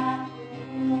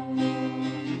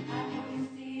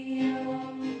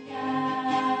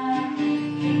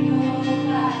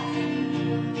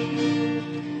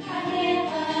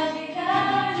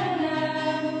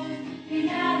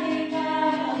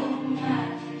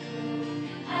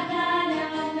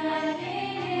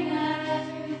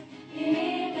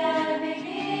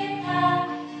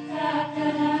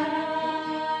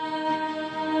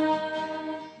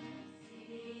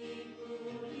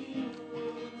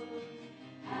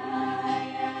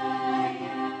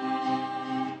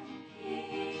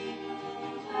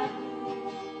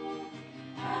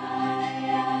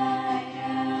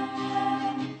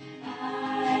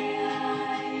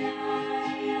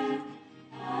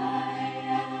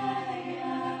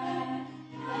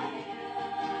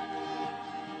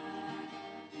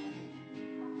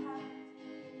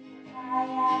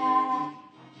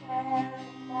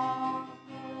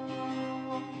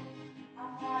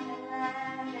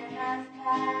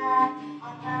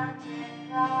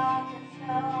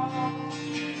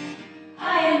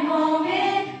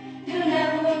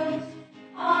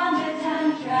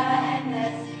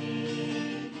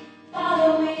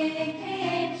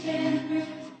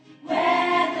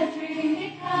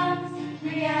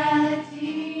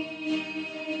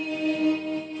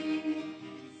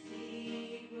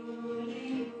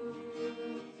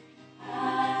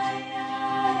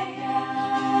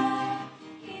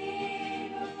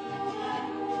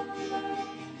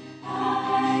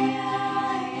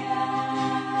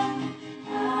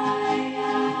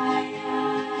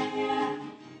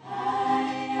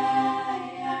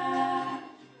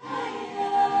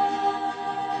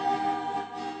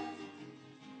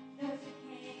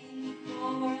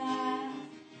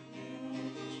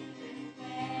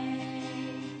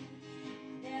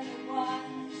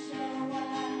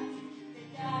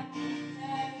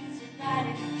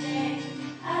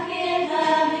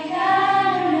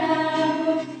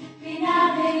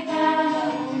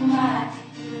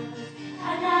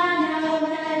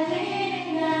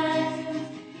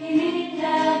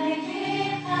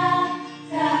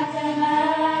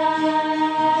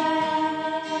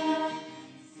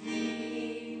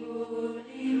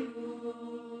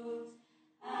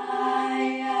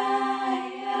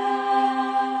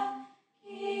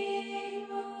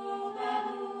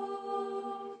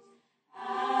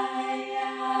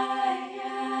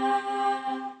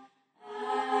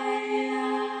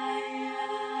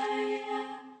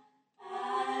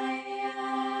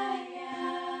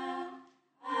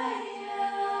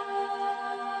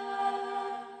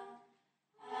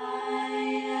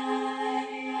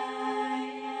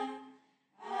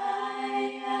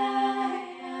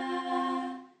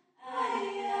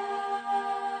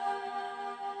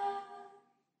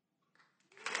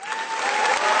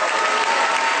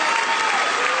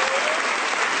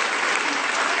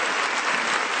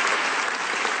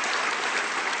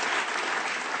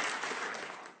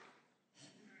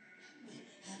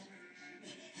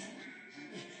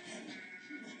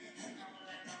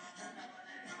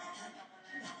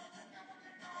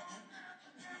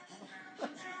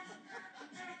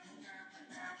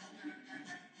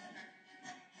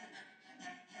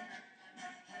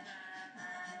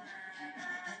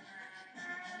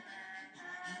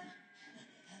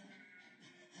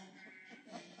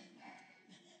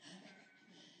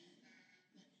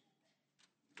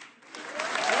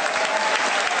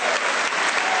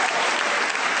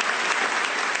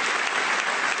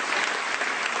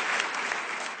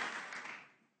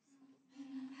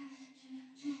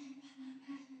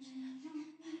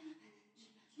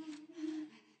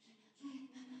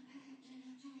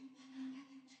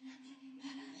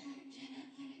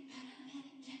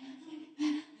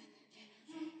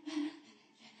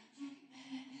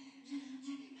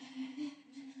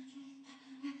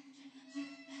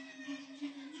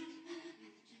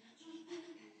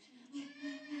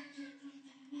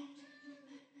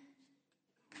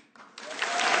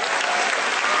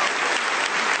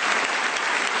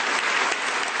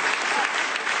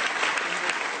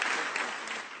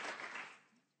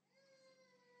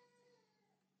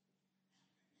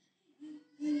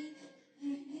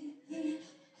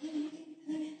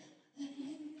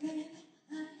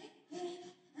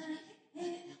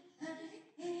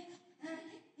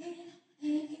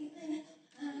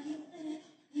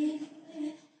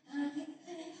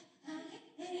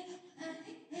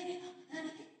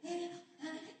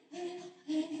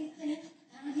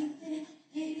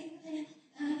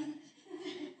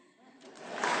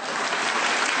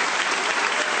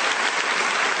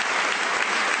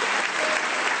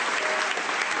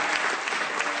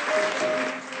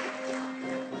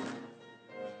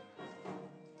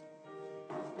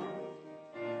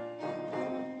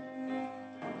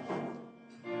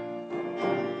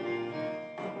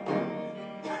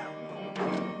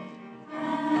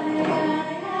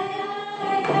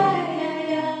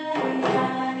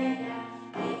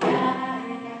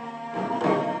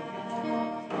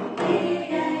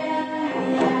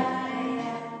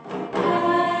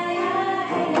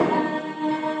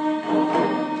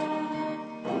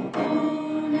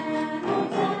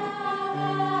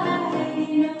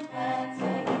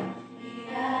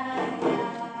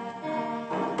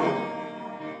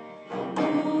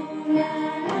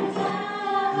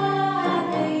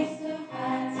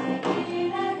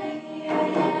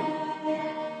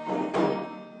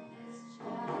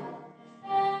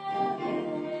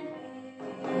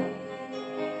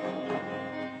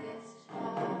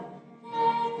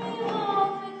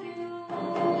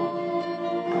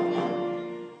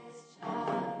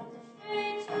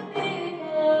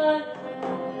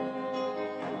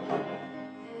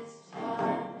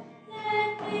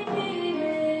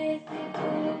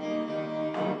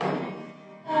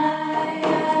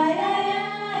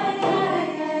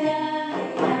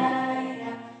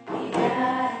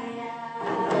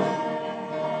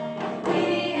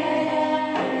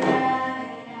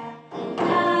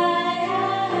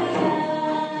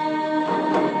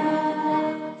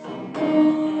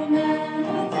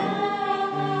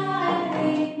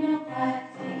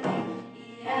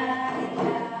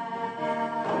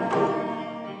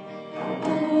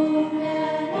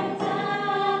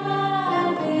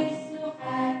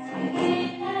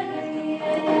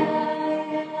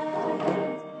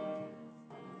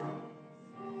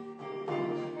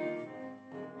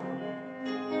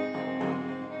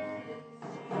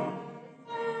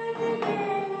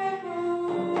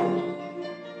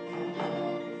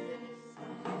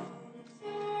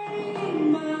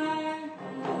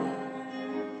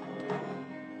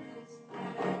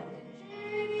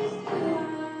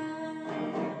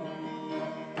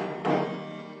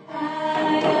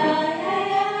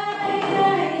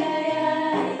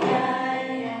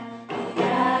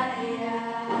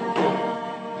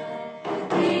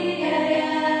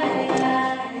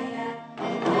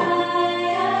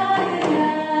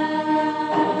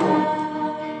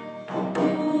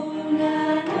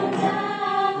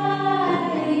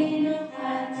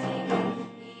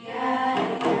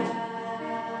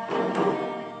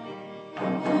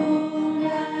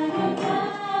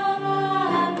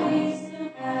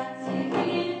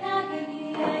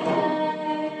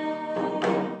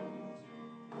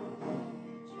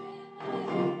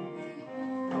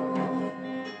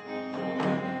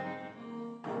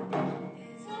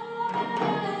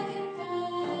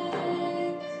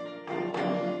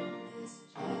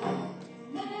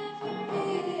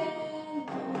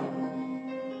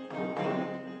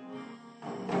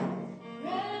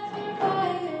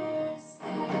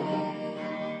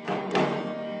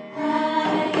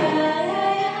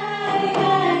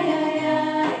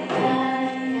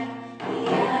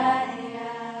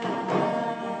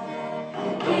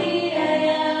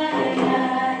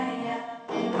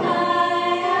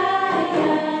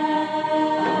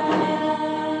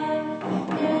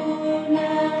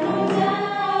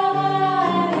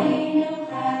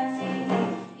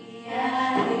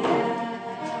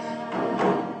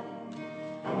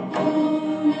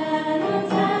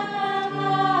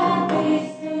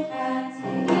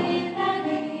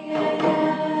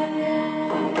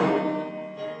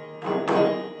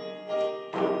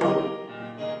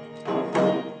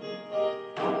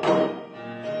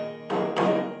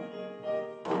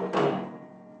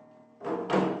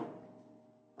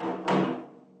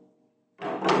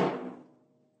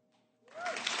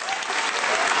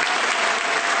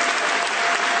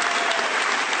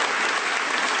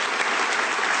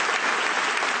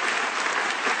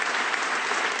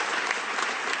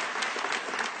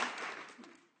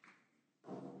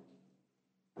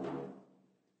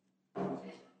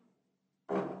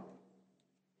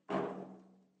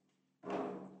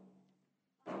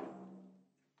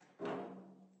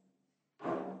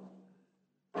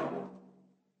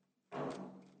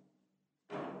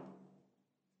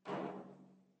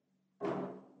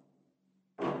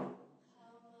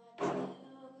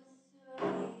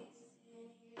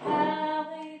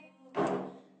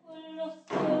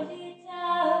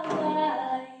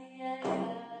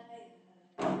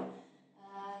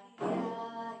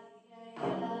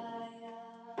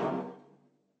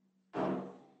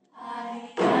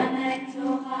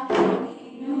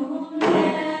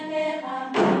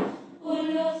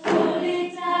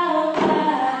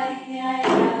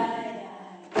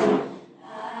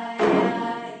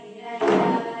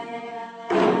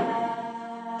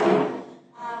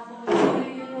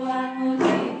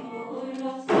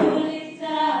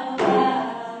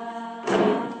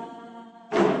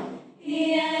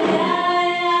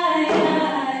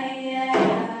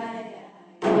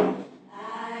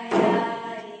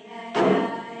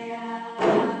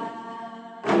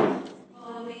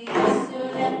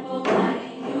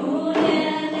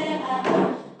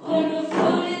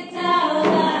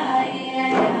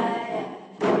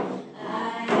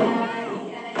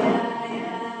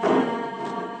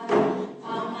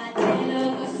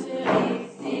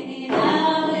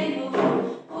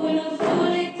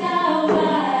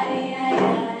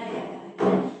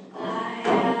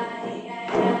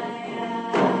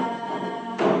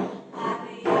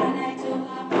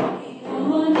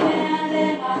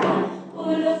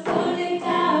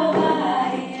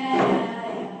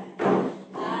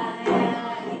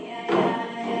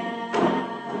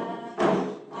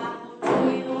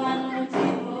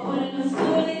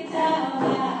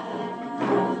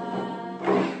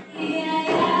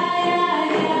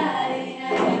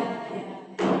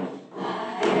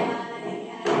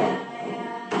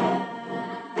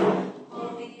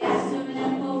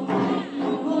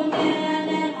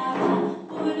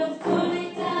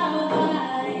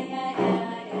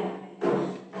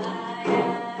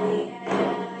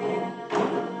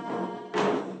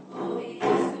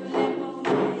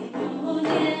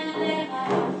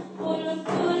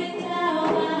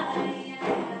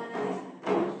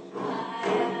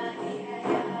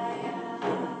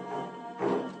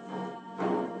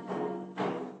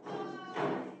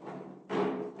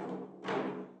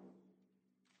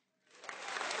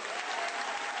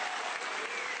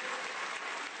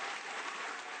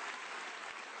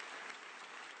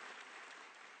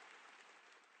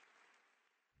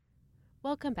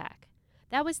 Welcome back.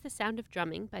 That was the sound of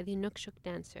drumming by the Inukshuk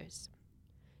dancers.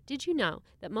 Did you know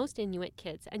that most Inuit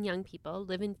kids and young people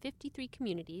live in 53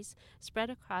 communities spread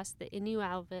across the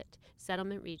Inuit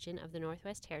settlement region of the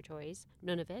Northwest Territories,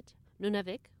 Nunavut,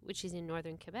 Nunavik, which is in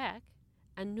northern Quebec,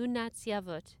 and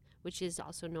Nunatsiavut, which is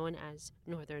also known as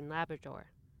Northern Labrador.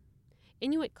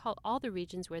 Inuit call all the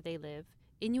regions where they live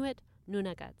Inuit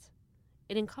Nunagat.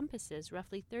 It encompasses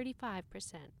roughly 35%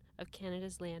 of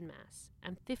Canada's landmass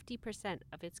and 50%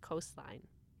 of its coastline.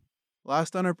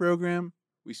 Last on our program,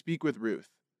 we speak with Ruth,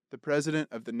 the president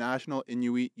of the National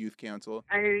Inuit Youth Council.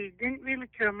 I didn't really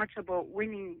care much about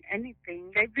winning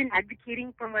anything. I've been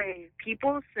advocating for my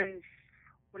people since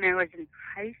when I was in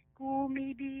high school,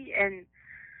 maybe, and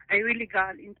I really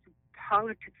got into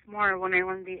politics more when I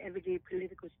won the Everyday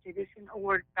Political Citizen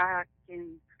Award back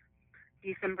in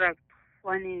December of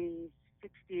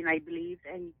 2016, I believe,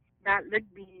 and that led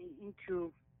me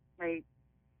into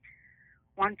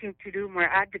wanting to do more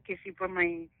advocacy for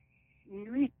my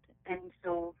Inuit. And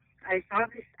so I saw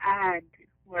this ad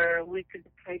where we could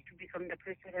apply to become the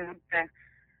president of the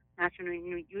National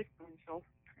Inuit Youth Council.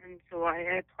 And so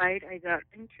I applied, I got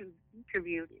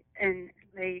interviewed, and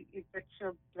it's such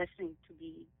a blessing to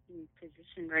be in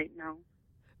position right now.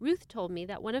 Ruth told me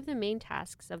that one of the main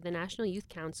tasks of the National Youth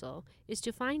Council is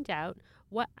to find out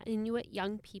what Inuit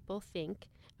young people think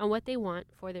and what they want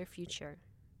for their future.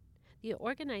 The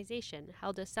organization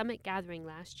held a summit gathering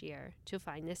last year to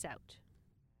find this out.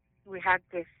 We had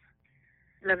this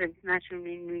 11th National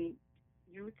Inuit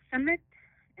Youth Summit,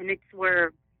 and it's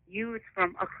where youth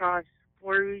from across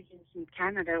 4 regions in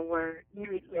Canada where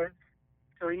Inuit live,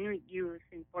 so Inuit youth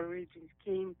in 4 regions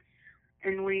came,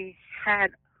 and we had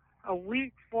a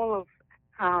week full of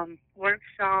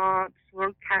workshops,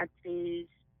 work cafes,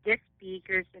 guest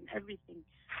speakers, and everything.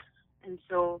 And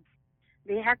so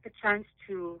they had the chance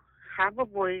to have a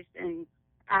voice and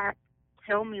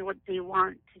tell me what they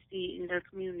want to see in their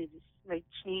communities, like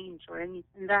change or anything.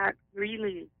 And that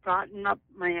really gotten up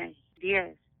my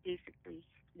ideas, basically.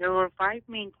 There were 5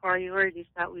 main priorities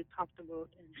that we talked about: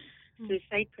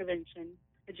 suicide prevention,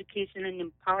 education and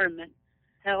empowerment,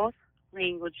 health,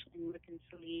 language, and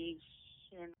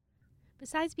reconciliation.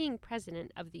 Besides being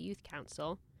president of the Youth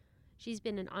Council, she's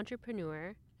been an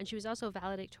entrepreneur, and she was also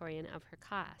valedictorian of her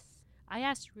class. I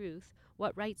asked Ruth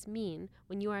what rights mean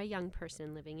when you are a young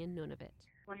person living in Nunavut.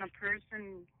 When a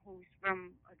person who's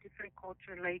from a different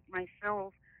culture like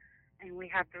myself, and we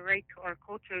have the right to our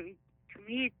culture, to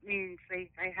me it means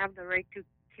like I have the right to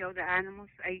kill the animals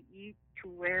I eat, to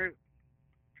wear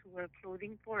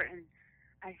clothing for, and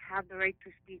I have the right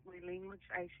to speak my language.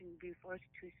 I shouldn't be forced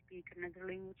to speak another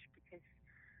language because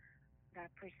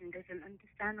that person doesn't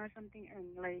understand or something.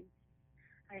 And like,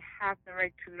 I have the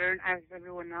right to learn as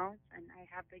everyone else, and I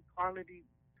have the equality.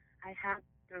 I have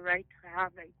the right to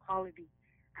have the equality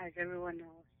as everyone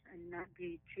else, and not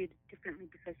be treated differently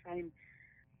because I'm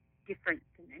different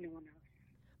than anyone else.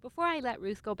 Before I let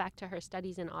Ruth go back to her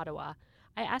studies in Ottawa,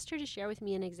 I asked her to share with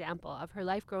me an example of her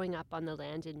life growing up on the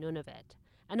land in Nunavut,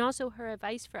 and also her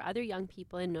advice for other young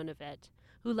people in Nunavut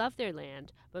who love their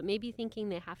land but may be thinking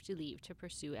they have to leave to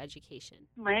pursue education.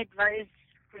 My advice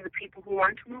for the people who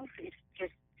want to move is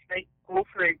just go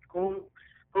for it. Go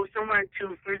somewhere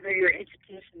to further your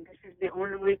education. This is the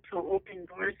only way to open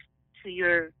doors to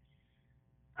your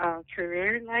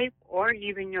career life or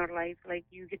even your life. Like,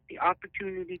 you get the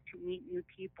opportunity to meet new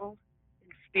people,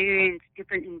 experience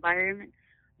different environments,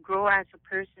 grow as a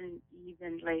person.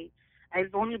 Even like,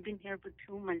 I've only been here for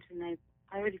 2 months, and I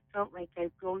already felt like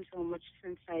I've grown so much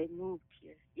since I moved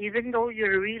here. Even though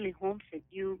you're really homesick,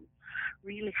 you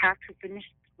really have to finish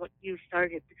what you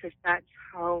started, because that's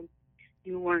how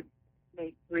you weren't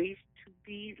raised to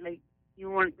be. Like, you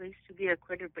weren't raised to be a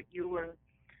quitter, but you were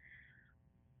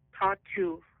taught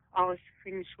to always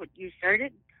finish what you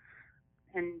started.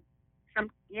 And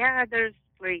there's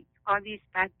all these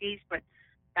bad days, but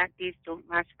bad days don't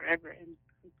last forever, and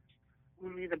it's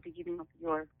only the beginning of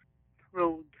your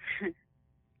road.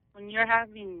 When you're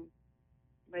having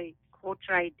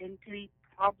culture identity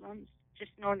problems,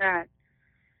 just know that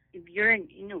if you're an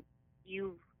Inuk,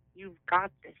 you've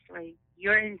got this. Like,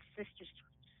 your ancestors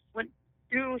went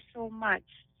through so much,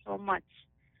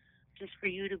 just for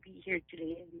you to be here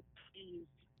today. And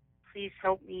please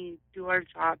help me do our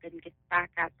job and get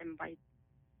back at them by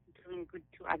doing good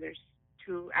to others,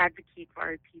 to advocate for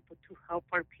our people, to help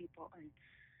our people. And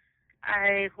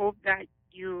I hope that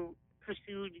you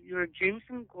pursued your dreams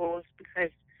and goals,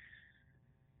 because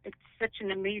it's such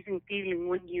an amazing feeling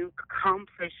when you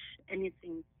accomplish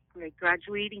anything, like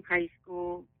graduating high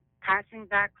school, passing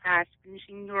that class,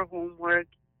 finishing your homework.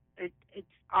 It's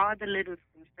all the little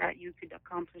things that you could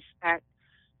accomplish that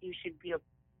you should be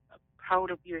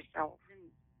proud of yourself.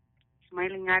 And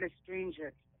smiling at a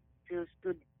stranger feels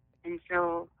good. And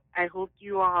so I hope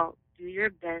you all do your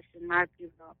best and not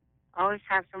give up. Always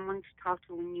have someone to talk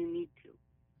to when you need to.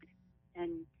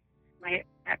 And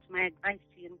that's my advice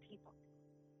to young people.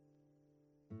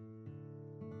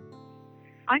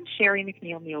 I'm Sherry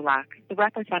McNeil-Mulak, the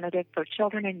representative for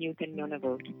children and youth in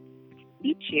Nunavut.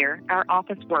 Each year, our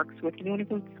office works with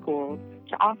Nunavut schools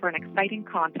to offer an exciting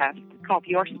contest called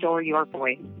Your Story, Your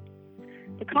Voice.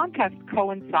 The contest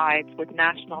coincides with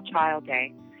National Child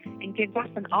Day and gives us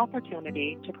an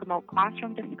opportunity to promote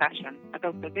classroom discussion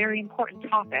about the very important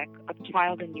topic of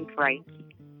child and youth rights.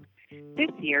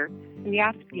 This year, we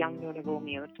asked young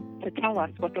Nunavut youth to tell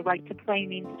us what the right to play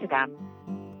means to them.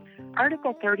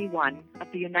 Article 31 of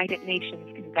the United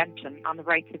Nations Convention on the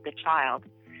Rights of the Child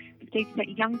states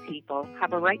that young people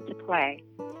have a right to play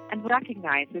and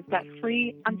recognizes that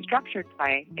free, unstructured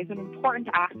play is an important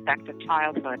aspect of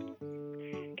childhood.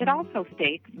 It also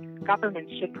states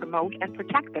governments should promote and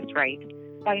protect this right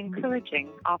by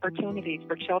encouraging opportunities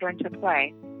for children to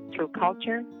play through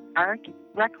culture, art,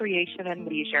 recreation, and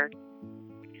leisure.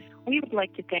 We would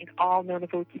like to thank all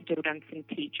Nunavut students and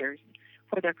teachers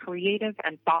for their creative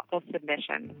and thoughtful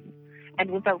submissions. And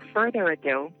without further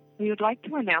ado, we would like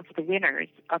to announce the winners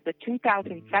of the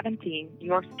 2017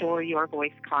 Your Story, Your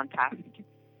Voice contest.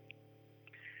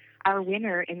 Our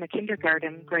winner in the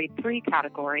kindergarten grade 3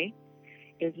 category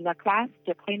is la classe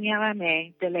de première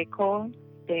année de l'école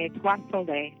des Trois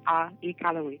Soleils à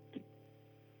Iqaluit.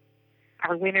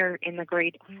 Our winner in the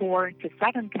grade 4 to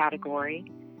 7 category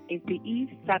is the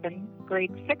E7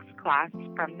 grade 6 class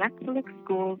from Netflix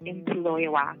School in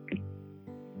Tuluiwak.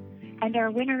 And our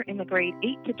winner in the grade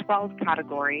 8 to 12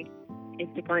 category is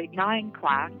the grade 9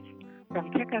 class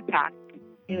from Kikakat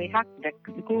Ilihaktik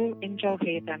School in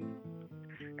Johaven.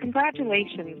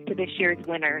 Congratulations to this year's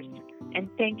winners, and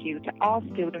thank you to all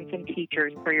students and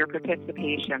teachers for your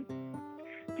participation.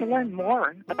 To learn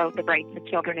more about the rights of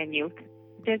children and youth,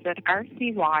 visit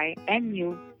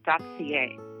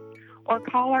rcynyouth.ca or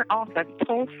call our office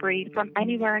toll-free from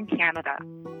anywhere in Canada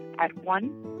at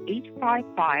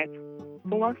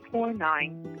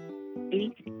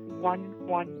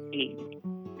 1-855-449-8118.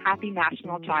 Happy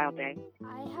National Child Day.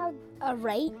 I have a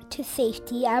right to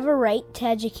safety, I have a right to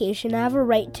education, I have a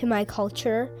right to my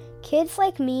culture. Kids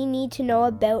like me need to know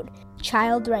about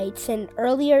child rights and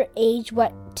earlier age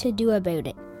what to do about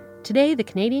it. Today, the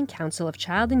Canadian Council of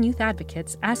Child and Youth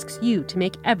Advocates asks you to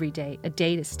make every day a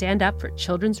day to stand up for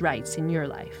children's rights in your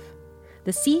life.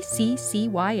 The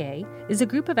CCCYA is a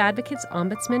group of advocates,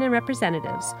 ombudsmen, and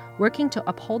representatives working to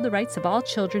uphold the rights of all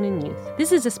children and youth.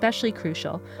 This is especially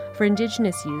crucial for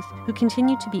Indigenous youth who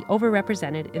continue to be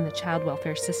overrepresented in the child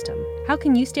welfare system. How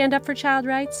can you stand up for child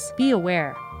rights? Be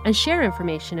aware and share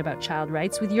information about child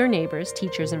rights with your neighbors,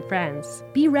 teachers, and friends.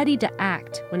 Be ready to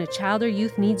act when a child or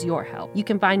youth needs your help. You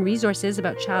can find resources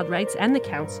about child rights and the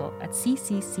Council at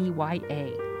cccya.ca.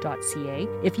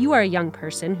 If you are a young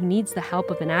person who needs the help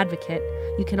of an advocate,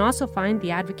 you can also find the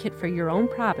advocate for your own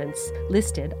province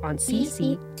listed on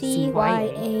cccya.ca.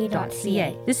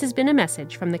 This has been a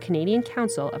message from the Canadian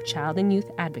Council of Child and Youth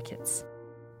Advocates.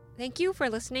 Thank you for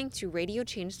listening to Radio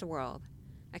Change the World,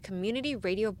 a community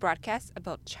radio broadcast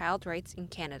about child rights in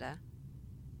Canada.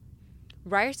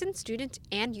 Ryerson student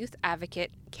and youth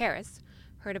advocate Karis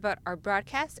heard about our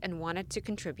broadcast and wanted to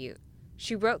contribute.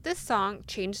 She wrote this song,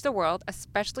 Change the World,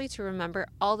 especially to remember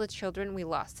all the children we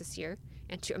lost this year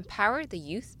and to empower the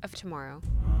youth of tomorrow.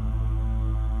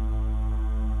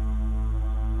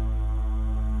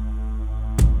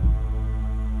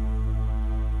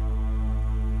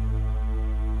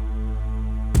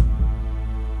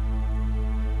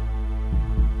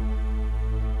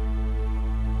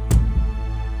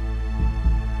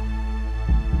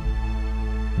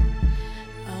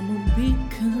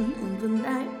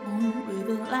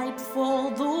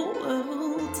 For the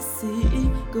world to see,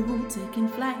 go taking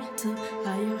flight to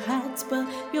higher heights, but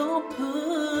you're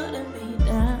putting me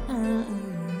down,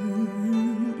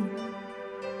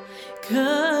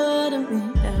 cutting me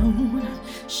down,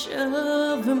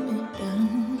 shoving me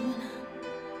down.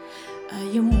 I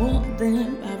am more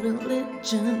than my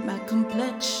religion, my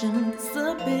complexion,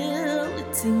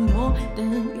 disability, more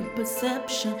than your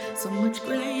perception, so much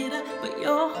greater, but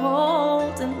you're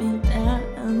holding me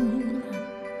down.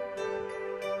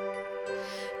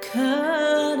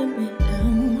 Cutting me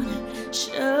down,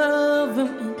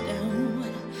 shoving me down,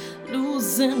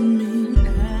 losing me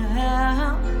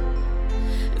now.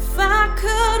 If I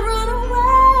could run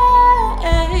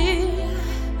away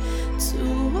to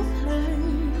a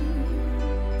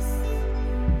place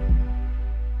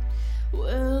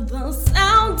where the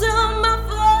sound of my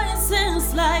voice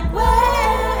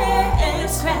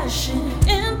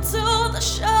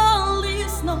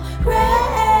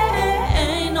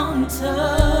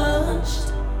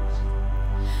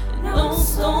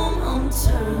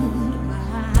unturned.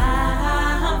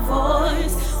 My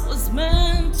voice was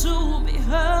meant to be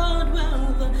heard.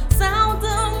 Well, the sound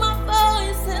of my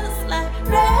voice is like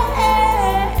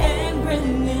rain,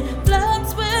 bringing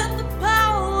floods with the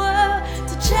power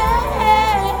to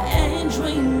change.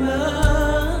 We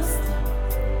must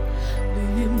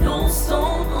leave no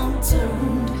stone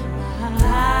unturned.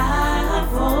 My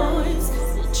voice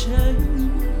will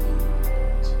change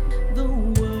the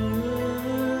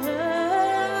world,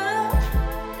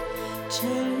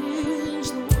 change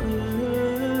the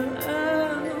world,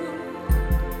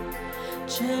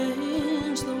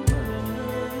 change the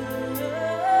world,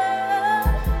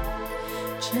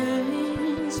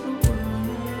 change the world,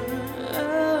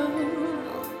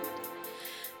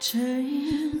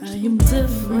 change. I am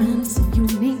different,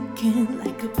 unique, and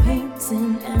like a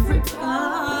painting. Every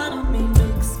part of me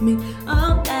makes me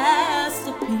a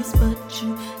masterpiece, but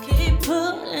you keep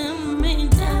putting me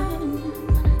down,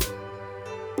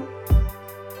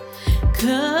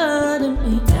 cutting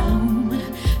me down,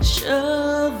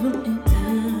 shoving me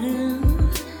down.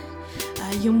 I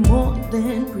am more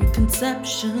than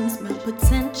preconceptions, my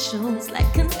potentials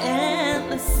like an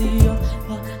endless sea of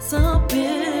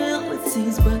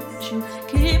possibilities, but you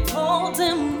keep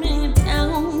holding me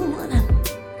down,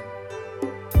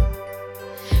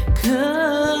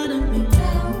 cutting me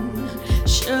down,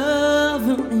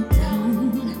 shoving me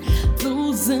down,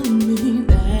 losing me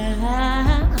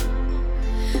now.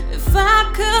 If I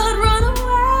could run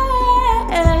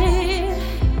away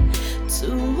to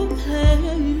a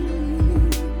place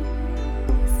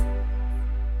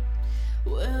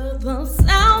where the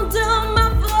sound of my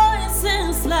voice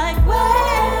is like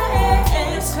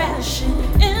waves crashing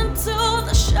into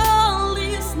the shore,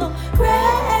 leaves no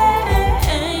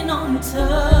grain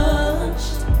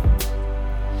untouched,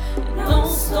 no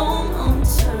stone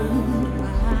unturned.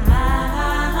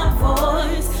 My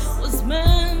voice was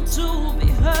meant to be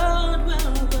heard.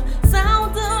 Well, the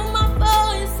sound of my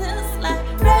voice is like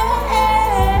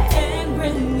rain,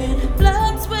 bringing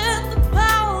floods with the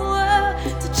power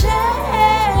to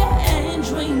change.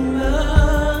 We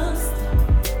must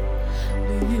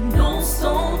leave no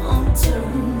stone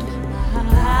unturned.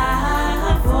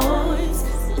 My voice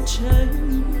will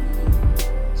change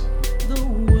the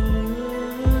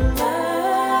world,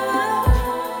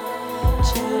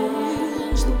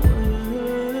 change the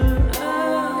world,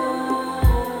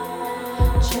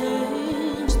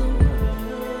 change the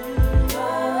world,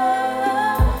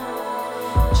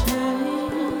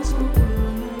 change the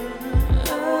world,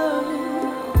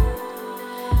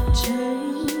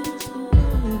 change the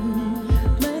world,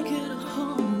 make it a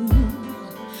home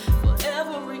for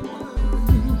everyone.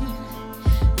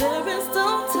 There is no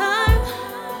time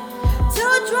to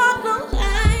draw no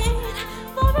line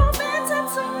for a better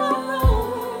tomorrow,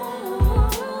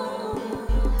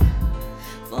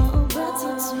 for a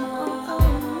better tomorrow.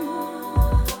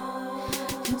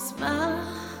 'Cause my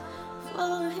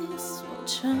voice will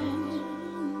change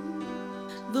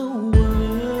the world.